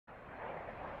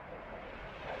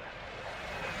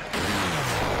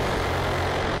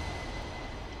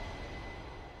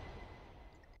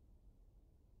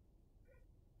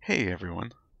Hey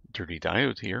everyone, Dirty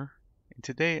Diode here, and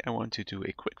today I want to do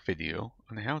a quick video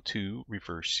on how to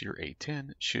reverse your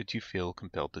A-10 should you feel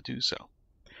compelled to do so.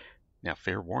 Now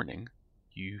fair warning,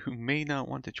 you may not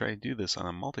want to try to do this on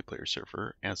a multiplayer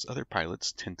server as other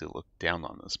pilots tend to look down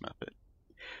on this method.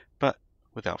 But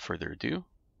without further ado,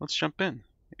 let's jump in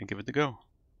and give it a go.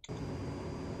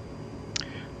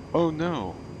 Oh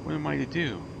no, what am I to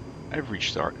do? I've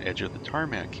reached the edge of the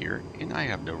tarmac here, and I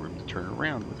have no room to turn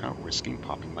around without risking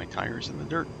popping my tires in the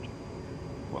dirt.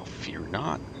 Well, fear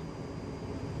not.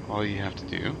 All you have to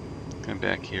do, come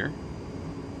back here,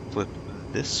 flip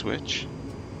this switch,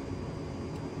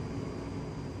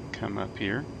 come up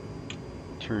here,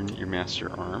 turn your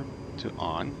master arm to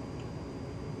on,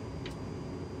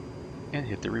 and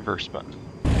hit the reverse button.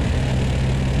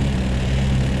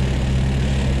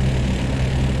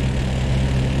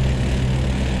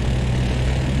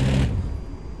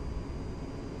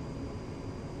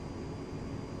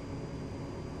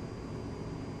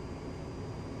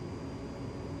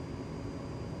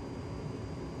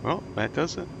 Well, that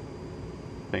does it.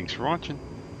 Thanks for watching.